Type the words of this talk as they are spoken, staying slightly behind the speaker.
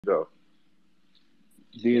Go.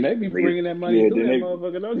 DNA be Niggas, bringing that money through then that they,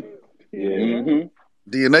 motherfucker, don't he? yeah. DNA, right?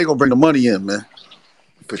 DNA gonna bring the money in, man,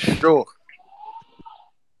 for sure.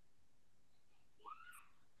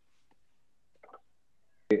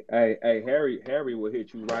 Hey, Harry will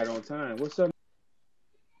hit you right on time. What's up,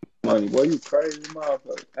 money? Boy, you crazy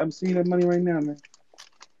motherfucker. I'm seeing that money right now, man.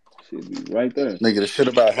 Should be right there. Nigga, the shit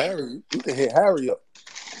about Harry, you can hit Harry up.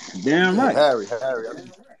 You Damn can hit right. Harry.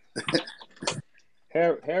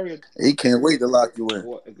 Harry, He can't wait to lock you in.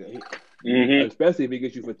 boy, Mm-hmm. especially if he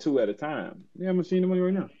gets you for two at a time. Yeah, I'm seeing the money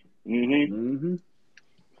right now. Mm-hmm. Mm-hmm.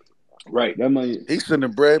 Right. That money, He's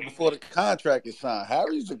sending bread before the contract is signed.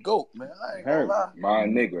 Harry's a goat, man. I ain't gonna Harry. lie. My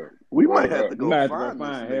nigga. We might Word have to up. You go might have to go find this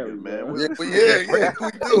find nigga, Harry, man. bro. Where Yeah, this but nigga yeah, at?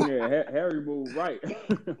 we do. Yeah, Harry moved right.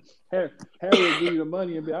 Harry will give you the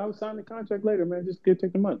money and be, I'll sign the contract later, man. Just take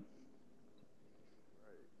the money.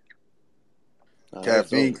 Nah, that's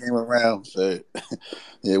Caffeine dope. came around, said,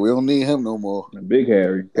 "Yeah, we don't need him no more." Big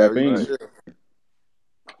Harry, Harry, caffeine. Right. chill.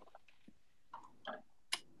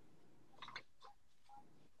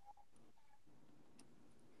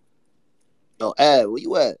 Yo, Ad, where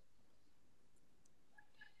you at?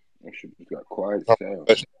 That shit just got quiet I'm as hell.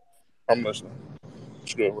 listening. I'm listening.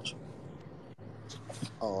 What's good with you?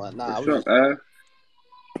 Oh, nah, I What's was up, just Al?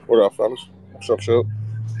 What up, fellas? What's up, Shug?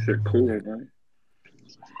 Shit cool, man.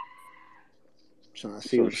 trying to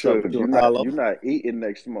see So, what's up with Suge, you you and not Hollow. you not eating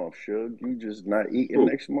next month, Suge. You just not eating Who?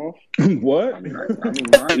 next month. What? I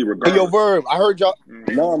eat Hey, yo, regardless. Verb, I heard y'all.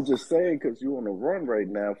 Mm-hmm. No, I'm just saying because you on a run right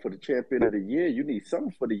now for the champion of the year. You need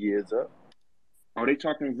something for the years up. Oh, they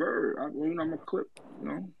talking Verb. I'm a clip,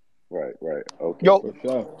 Right. Okay. Yo, For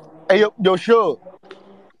sure. hey, yo, Suge.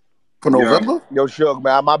 For Yeah. November. Yo, Suge,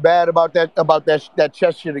 man. My bad about that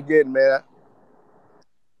chest shit again, man.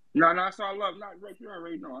 No, it's all love. Not Rick, you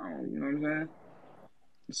already know. I don't, you know what I'm saying?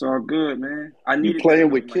 It's all good, man. I You needed that playing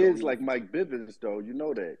win. with Like, kids like Mike Bivens, though. You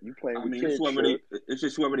know that. You playing I with mean, it's kids, whoever Suge. it's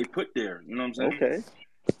just whoever they put there. You know what I'm saying? Okay.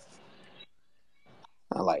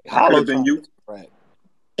 I like That could Hollow have been trying to you. get right.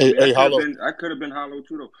 I Hey, mean, hey, Hollow. I could have been Hollow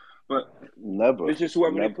too, though. But Never. it's just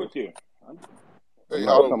whoever they Never. put there. I'm Hey,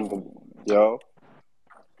 not Hollow. coming. Yo.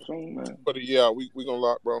 So, man. But yeah, we gonna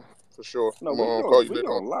lock, bro, for sure. No, I'm gonna call you we later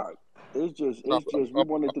on. gonna lock. Nah, It's just we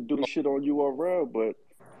wanted to do the shit on URL, but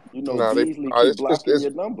nah, Beasley keep blocking it's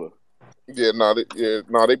your number.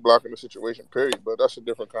 they blocking the situation. Period. But that's a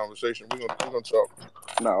different conversation. We gonna talk.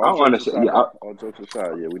 No, I all don't jokes understand. aside, though. All jokes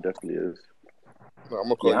aside, yeah, we definitely is. Nah, I'm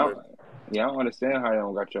gonna call Yeah, you I later. don't, yeah, I don't understand how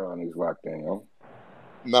y'all don't got y'all niggas locked in, yo.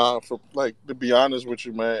 Nah, for like to be honest with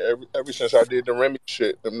you, man. Ever since I did the Remy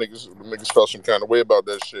shit, them niggas felt some kind of way about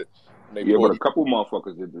that shit, and they Yeah, but pulled a me. couple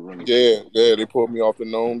motherfuckers did the Remy shit, Yeah, though. they pulled me off the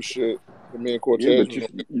gnome shit. Me and Yeah, Cortez but was on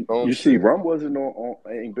the you, gnome you see, shit. Rum wasn't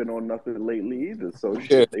ain't been on nothing lately either. So Yeah,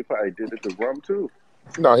 shit, they probably did it to Rum too.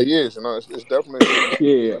 no, he is. You know, it's definitely. Yeah,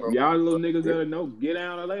 You know, y'all little niggas Yeah, gotta know. Get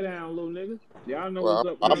down or lay down, little niggas. Y'all know what's well,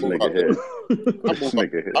 up I this around move these out. nigga parts. here, I this move out.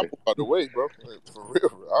 nigga I here. move out the way, bro. For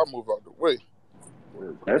real. I move out the way.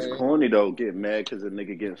 That's Man, corny though. Getting mad because a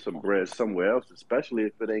nigga getting some bread somewhere else, especially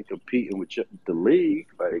if it ain't competing with the league.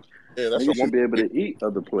 Like yeah, that's a niggas should woman. be able to eat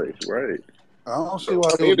other place, right? I don't see So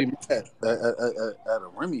why I they would mean, be mad at a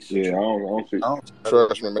Remy Yeah, situation. I don't see. I don't.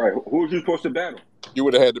 trust me, man. Right, who was you supposed to battle? You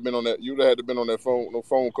would have had to been on that. You would have had to been on that phone. No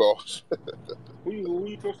phone calls. Who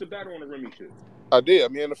you supposed to battle on the Remy shit? I did. I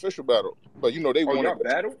mean, an official battle, but they Oh, wanted. y'all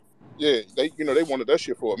battled? Yeah, they wanted that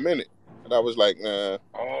shit for a minute, and I was like, nah.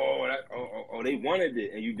 They wanted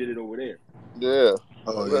it, and you did it over there. Yeah.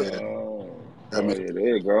 Oh Well, yeah, that makes. Yeah,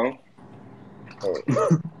 there you go.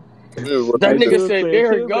 it is what That Hey, it is. nigga Suge said, said,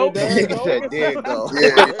 "There you Suge go." said, there you Nigga go. said, "There you go."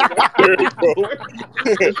 Yeah, There you go.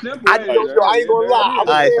 It's simple, I ain't yo, it? yo, I ain't gonna There it lie. I is.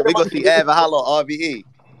 was Ain't saying it? in There my it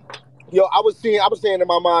yo, is. I was saying in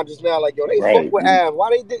my mind just now, like, yo, they fuck Right. with Av. Why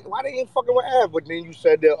they ain't fucking with Av? But then you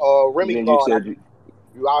said the And Remy then you card. said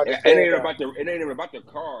I it understand ain't now. about the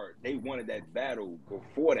card. They wanted that battle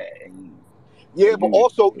before that, and Yeah, but you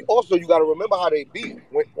also you got to remember how they be.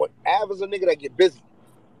 When Av is a nigga that get busy,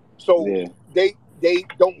 so yeah, they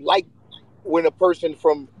don't like when a person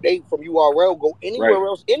from URL go right. anywhere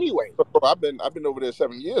else anyway. Bro, I've been over there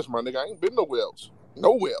 7 years, my nigga. I ain't been nowhere else.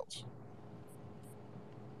 Nowhere else.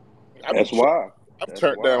 I've been That's why. I've That's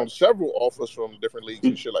turned why. down several offers from different leagues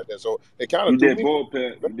and You, shit like that. So it kind of you threw did me.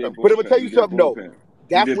 bullpen. You did But I'm gonna tell bullpen. you You did something though. bullpen.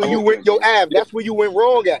 You That's did where you went, bullpen, yo, bro. Av. Yeah, That's where you went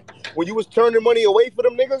wrong at. When you was turning money away for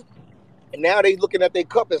them niggas, and now they looking at their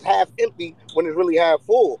cup as half empty when it's really half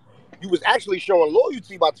full. You was actually showing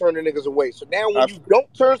loyalty by turning niggas away. So now when I, you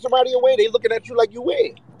don't turn somebody away, they looking at you like you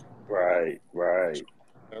win. Right.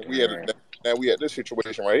 we had now we had this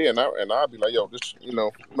situation right here, and I'd be like, yo, this,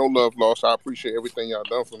 no love lost. I appreciate everything y'all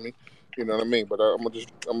done for me, You know what I mean? But I'm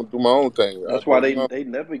gonna do my own thing. That's why they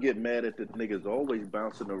never get mad at the niggas always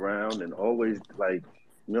bouncing around and always like,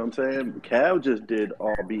 you know what I'm saying? Cal just did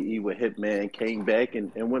RBE with Hitman, came back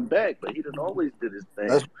and went back, but he done always did his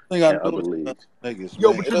That's thing the thing I in other noticed about leagues. niggas,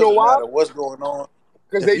 Yo, man. but It you know doesn't why? matter what's going on.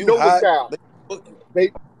 Because If they you know the hot, Cal. they book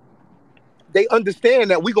you. They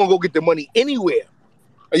understand that we gonna go get the money anywhere.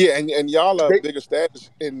 Yeah, and y'all are They, bigger status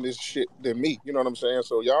in this shit than me. You know what I'm saying?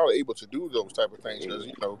 So y'all are able to do those type of things because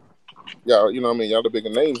y'all, you know what I mean. Y'all the bigger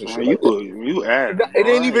names and Man, shit like that. you ask, it bro.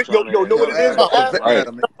 ain't I even ain't trying to know hear what Yo, it is Av, though, about you a this Av? big right.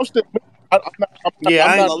 man, man. I'm still, Yeah,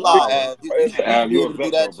 I'm I ain't not gonna big. lie, Av. You Av, should be you a able to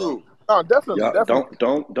do big that though, bro. too. No, definitely, Y'all definitely.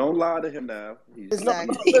 don't lie to him now. No,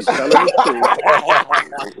 no, Exactly. He's listen. telling the truth.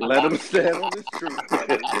 Let him stand on his truth,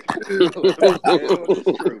 brothers. Let him stand on his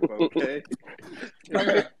truth, okay?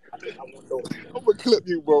 Man, I'm gonna clip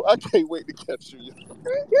you, bro. I can't wait to catch you.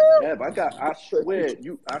 Ev,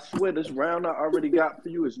 I swear this round I already got for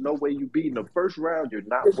you is no way you beating the first round, you're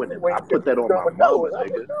not There's no winning. way I you put can that beat on them my with no. mama,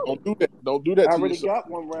 nigga. Don't do that. Don't do I that to already yourself. got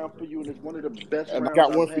one round for you, and it's one of the best And I rounds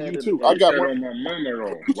got I've one for you had too. I Put got that one. on my mama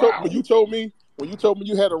though. When Wow. you told me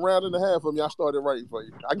you had a round and a half of me, I started writing for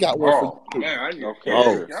you. I got one for you Oh too. man, I get Okay.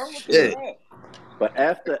 Oh scared. Y'all look at shit. that. But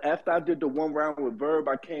after I did the one round with Verb,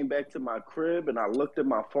 I came back to my crib and I looked at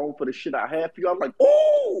my phone for the shit I had for you. I was like,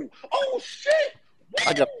 oh shit.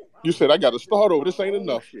 I got. Woo! You said I got to I start got over. my This ain't own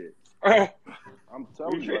enough. shit. I'm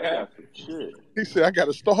You telling you, say I half. got some shit. He said I got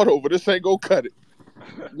to start over. This ain't gonna cut it.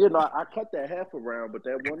 You know, I cut that half a round, but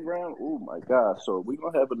that one round, oh my God. So we're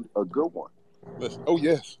going to have a good one. Listen, oh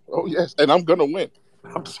yes, and I'm gonna win.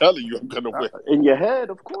 I'm telling you, I'm gonna win. In your head,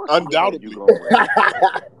 of course, in your head, you're Undoubtedly, going to win.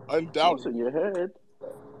 Of course, undoubtedly. in your head.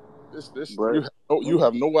 This But you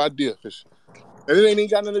have no idea, and it ain't even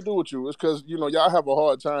got nothing to do with you. It's because y'all have a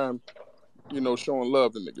hard time, showing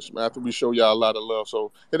love to niggas. Man, after we show y'all a lot of love,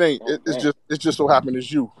 so it ain't. Oh damn. It's just so happen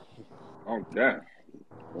it's you. Oh damn.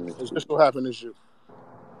 let me It's see. just so happen it's you.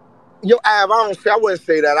 Yo, Av, I wouldn't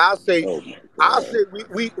say that. Oh my I'll God. say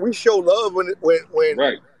we show love when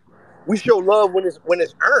Right. we show love when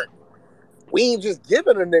it's earned. We ain't just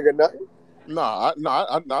giving a nigga nothing.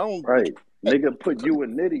 I don't. Right. Nigga put you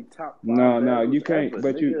and Nitty top five No, battles you can't. ever.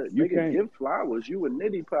 But you Nigga can't. give flowers. You and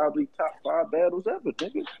Nitty probably top five battles ever,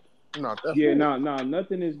 nigga. No, definitely. Yeah, no,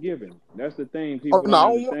 nothing is given. That's the thing Oh, people no, don't I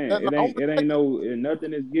don't want understand. that. No, I don't It ain't respect no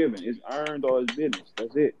nothing is given. It's earned or it's business.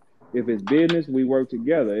 That's it. If it's business, we work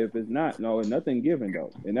together. If it's not, no, nothing given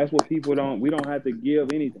though. And that's what people don't. We don't have to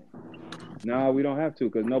give anything. No, we don't have to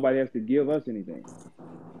because nobody has to give us anything.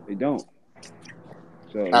 They don't.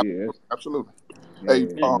 So that. yeah, Absolutely. Hey,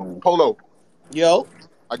 yeah, man. Polo, Yo,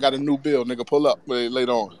 I got a new bill, nigga. Pull up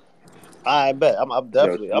later on. I bet. I'm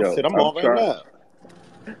definitely. I'm I'm on right trying. now.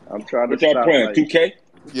 I'm trying to What y'all stop playing? like 2K?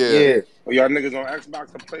 Yeah, Yeah. Or y'all niggas on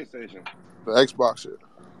Xbox or PlayStation? the Xbox shit.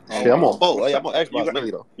 Oh Shit, I'm on wow. both. What's Hey, up? I'm on You Xbox got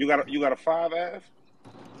mainly though. you got a 5 F?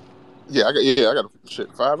 I got a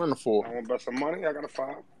shit 5 and a 4. I want to bet some money. I got a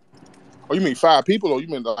 5. Oh, you mean 5 people, or you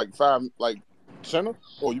mean like 5 like center,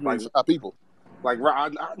 or you mean Like 5 people?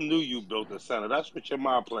 I knew you built a center. That's what your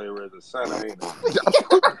mind player is, a center, ain't it?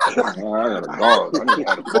 oh, I got a guard. I need to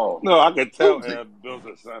have a ball. No, I could tell Absolutely, Ed built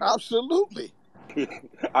a center. absolutely.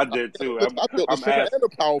 I did too. I built a I'm center and a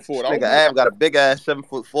asking. power This forward. I don't nigga do Av got a big ass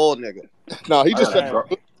 7'4" nigga. no. He I just got a Hey, guard.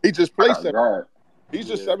 he just I plays got a 7. guard. He's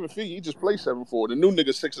just yeah. 7 feet. He just plays 7'4". The new nigga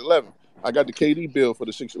 6'11". I got the KD bill for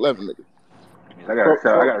the 6'11" nigga. I got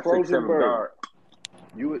a 6'7" Frozenberg. guard.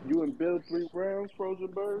 You and Bill 3 rounds,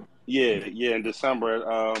 Frozenberg? Yeah, in December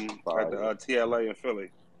at the Fire. TLA in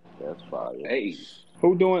Philly. That's fire. Hey,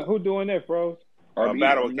 Who doing that, bro? Battle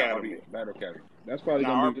Not Academy. RBE. Battle Academy. That's probably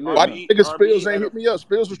gonna Now be lit, Why huh? RBE the nigga Spills RBE ain't at a hit me up?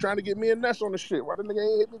 Spills was trying to get me and Ness on the shit. Why the nigga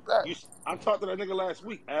ain't hit me back? I talked to that nigga last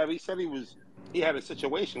week. Ab, he said he had a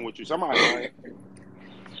situation with you. Somebody lying.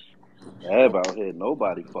 Av out here,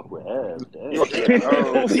 nobody fuck with Av. Damn. Yeah, I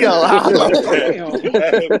heard. Yo, holla. Damn.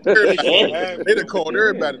 Ab They done called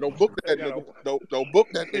everybody. Damn. Don't book They that got nigga. a Don't book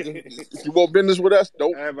that nigga. If you want business with us,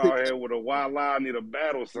 don't Ab pick out here with a wild lie. Need a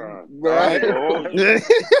battle sign. I Right. ain't gonna hold you.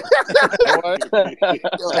 Yo, boy.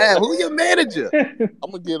 Av, who your manager?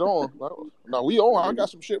 I'm gonna get on. No, we on. I got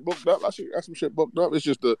some shit booked up. Got some shit booked up. It's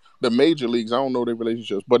just the major leagues. I don't know their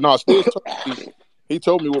relationships. But no, Stiz told me, he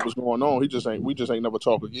told me what was going on. We just ain't never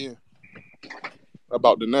talk again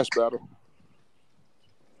about the next battle.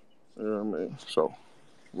 You know what I mean? So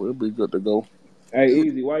we'll be good to go. Hey,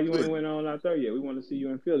 Easy, why you ain't went on out there yet? We want to see you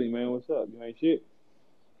in Philly, man. What's up? You ain't shit.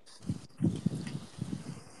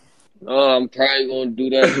 I'm probably gonna do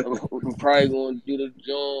that. I'm probably gonna do the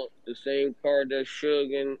joint, the same card that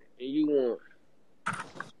Suge and you want.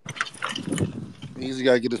 Easy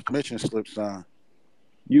gotta get his permission slip signed.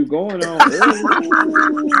 You going on early?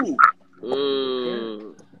 Ooh.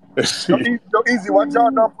 Mm. Yo, Eazy, why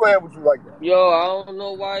y'all not playing with you like that? Yo, I don't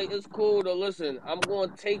know why it's cool to listen. I'm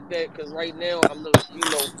gonna take that because right now I'm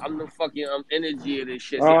the fucking energy of this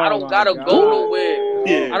shit. See, I Oh don't my gotta go God. nowhere.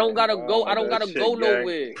 Yeah. I don't gotta go. I Oh, don't that gotta go shit, gang.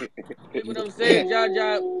 nowhere. You get what I'm saying,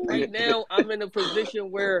 Jaja? Right now, I'm in a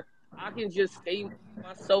position where I can just stay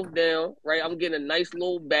myself down. Right, I'm getting a nice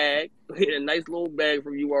little bag, getting a nice little bag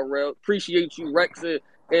from URL. Appreciate you, Rex and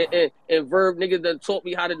Verb. Niggas done taught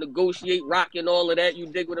me how to negotiate, rock, and all of that.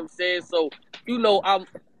 You dig what I'm saying? So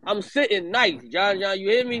I'm sitting nice, John. You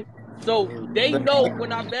hear me? So they know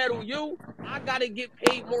when I battle you, I gotta get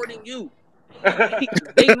paid more than you.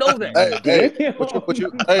 They know that. Hey, Damn.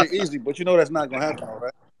 hey, Easy, but you know that's not gonna happen, though,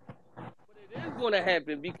 right? But it is gonna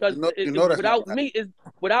happen because You know that's not without gonna happen.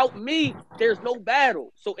 without me, there's no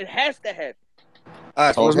battle. So it has to happen. All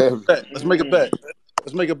right, so Oh, let's it's make heavy. a bet. Let's make a bet.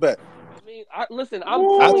 Let's make a bet. I mean, listen, I'm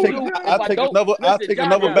I'll telling take you, I'll if I take don't another listen, But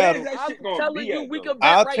Jaja, where's battle. that I'm shit gonna telling be you, at we though? can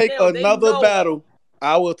bet I'll right take now. They another know. battle.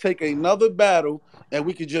 I will take another battle, and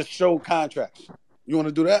we can just show contracts. You want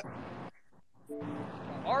to do that?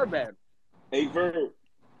 Our battle. Hey, Verb.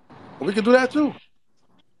 We can do that too.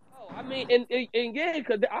 Oh, I mean, and yeah,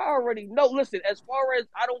 because I already know. Listen, as far as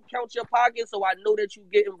I don't count your pocket, so I know that you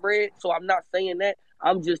getting bread. So I'm not saying that.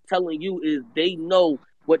 I'm just telling you is they know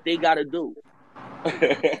what they got to do.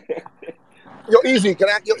 Yo, Eazy,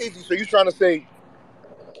 yo, Eazy, so you trying to say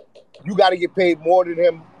you got to get paid more than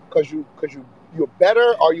him because you're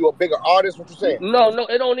better or you a bigger artist? What you saying? No,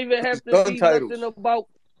 it don't even It's have to gun be nothing titles. about.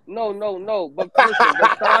 No. But listen,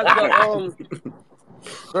 besides the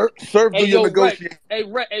Surf do Hey your yo, Rex. negotiation. Hey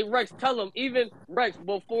Rex. Tell him even Rex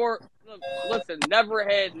before. Look, listen, never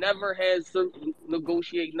had some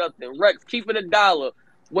negotiate nothing. Rex, keep it $1.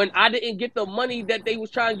 When I didn't get the money that they was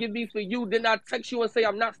trying to give me for you, didn't I text you and say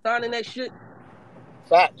I'm not signing that shit?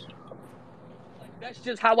 Facts. Like that's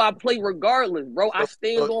just how I play, regardless, bro. I So,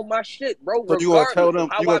 stand so, on my shit, bro, so you gonna tell regardless of them?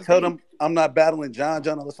 how You I gonna tell be. them I'm not battling John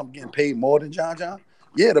unless I'm getting paid more than John?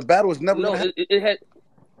 Yeah, the battle is never No, gonna happen. it had.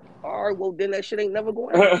 All right, well then that shit ain't never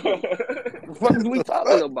gonna happen. Then. What the fuck is we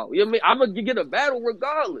talking about? You know what I mean? I'm gonna get a battle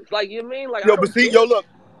regardless. Like you know what I mean? Like I Yo, but don't see, care. yo, look,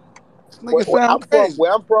 This nigga sound crazy.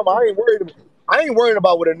 where I'm from, I ain't worried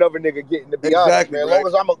about what another nigga getting. To be honest, Exactly, man, right? long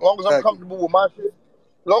as I'm Exactly. comfortable with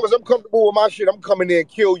my shit, I'm coming there and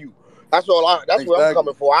kill you. That's what I'm Exactly.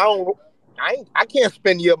 coming for. I can't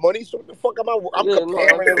spend your money. So what the fuck I'm Yeah, no,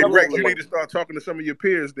 comparing Hey, another Rex, nigga you need money. to start talking to some of your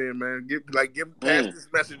peers, then, man. Pass mm, this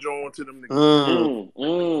message on to them niggas. Mm.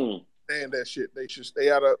 mm. Saying that shit, they should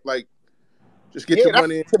stay out of just get Yeah, your that's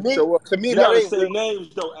money and to me. show up. To me, You that gotta ain't say real.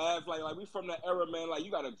 names though, Av. Like we from that era, man. Like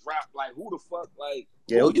you gotta drop. Like who the fuck? Like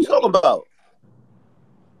Yeah, who? what you talking about?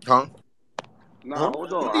 Huh? Nah, Huh?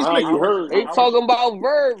 hold What on. these niggas? You heard? they I was. talking about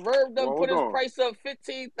Verb. Verb Well, done put hold his on. price up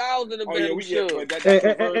 15,000 to Oh yeah, battle Suge. but that's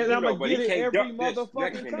what Verb And do I'm though. gonna But he get it can't duck every this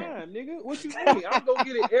next motherfucking one though. time, nigga. What you mean? I'm gonna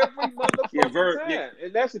get it every Yeah, motherfucking Verb. Yeah, time,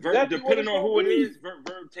 and that's Verb. exactly what Depending it's on gonna who it be. is,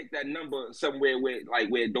 Verb take that number somewhere where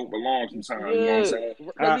it don't belong. Sometimes you know what I'm Yeah, saying.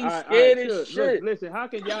 because he's All right, scared as sure. Look, shit. listen. How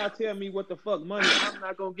can y'all tell me what the fuck money I'm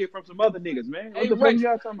not gonna get from some other niggas, man? What Hey the fuck Rex,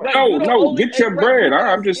 y'all talking about? Rex, you the No, only. get Hey your Rex, bread. you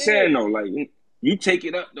not I'm just scared. saying though. Like you take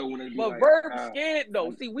it up though when it be But like. Verb scared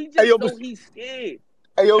though. See, we Hey just yo, but, know he's scared.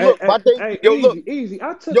 hey yo, Hey, look, my thing. hey, Yo, look, easy.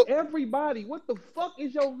 I took yo. everybody. What the fuck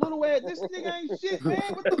is your little ass? This nigga ain't shit,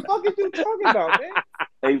 man. What the fuck is you talking about, man?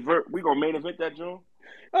 Hey, Verb, we gonna main event that joint.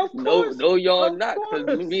 No, y'all Of not, because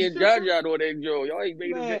course, me and sugar. Jaja know that Joe. Y'all ain't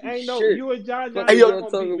made Man, inventing ain't no shit. you and John Fuck John Hey is ain't yo, y'all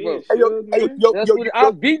gonna beat talking me about? and hey yo, Suge, hey man. yo, That's yo, what yo, I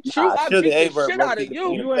yo. beat you. Nah, I sugar beat the Averb shit low out key of the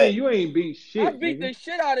king you. of You the ain't Bay. you ain't beat I shit, beat nigga. the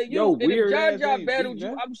shit out of Yo, you. And if weird ass Jaja ain't battled beat you,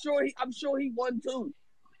 nothing. I'm sure he won too.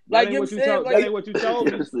 That Like ain't you know what I'm what you saying? told. Like That Hey, ain't what you told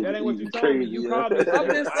me. This nigga That ain't what you easy told me. crazy, You yeah. called me and said, I'm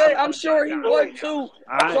 "Yo, just I saying, I'm want sure John he John." won too.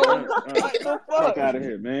 I ain't So like the fuck fuck? out of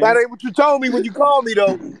here, that man. ain't what you told me when you called me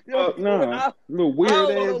though. Yo, Fuck no, I little I weird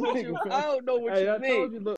don't ass know what nigga, I man. don't know what Hey, you I mean. told you,